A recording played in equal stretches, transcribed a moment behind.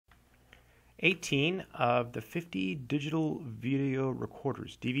18 of the 50 digital video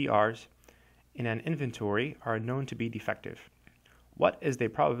recorders, DVRs, in an inventory are known to be defective. What is the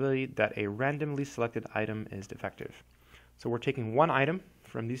probability that a randomly selected item is defective? So we're taking one item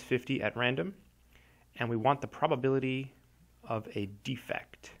from these 50 at random, and we want the probability of a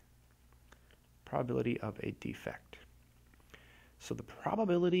defect. Probability of a defect. So the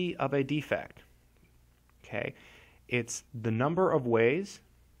probability of a defect, okay, it's the number of ways.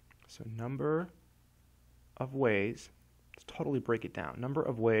 So number of ways, let's totally break it down. Number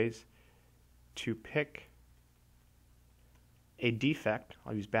of ways to pick a defect,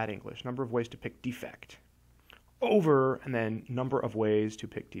 I'll use bad English, number of ways to pick defect, over, and then number of ways to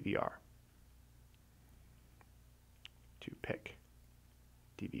pick DVR. To pick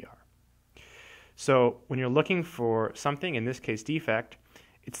DVR. So when you're looking for something, in this case defect,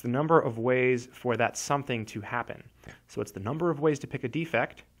 it's the number of ways for that something to happen. So it's the number of ways to pick a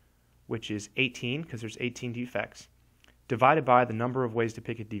defect, which is 18, because there's 18 defects, divided by the number of ways to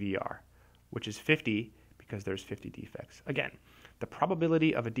pick a DVR, which is 50, because there's 50 defects. Again, the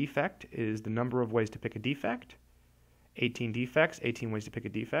probability of a defect is the number of ways to pick a defect, 18 defects, 18 ways to pick a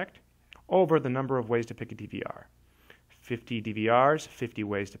defect, over the number of ways to pick a DVR. 50 DVRs, 50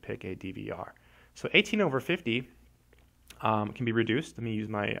 ways to pick a DVR. So 18 over 50 can be reduced. Let me use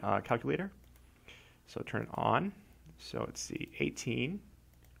my calculator. So turn it on. So let's see, 18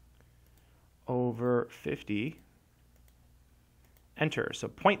 over 50, enter. So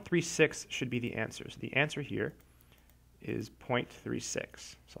 0.36 should be the answer. So the answer here is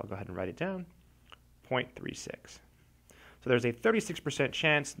 0.36. So I'll go ahead and write it down, 0.36. So there's a 36%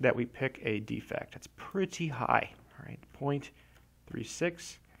 chance that we pick a defect. That's pretty high, all right,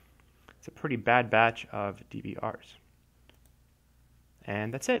 0.36. It's a pretty bad batch of DVRs.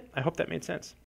 And that's it. I hope that made sense.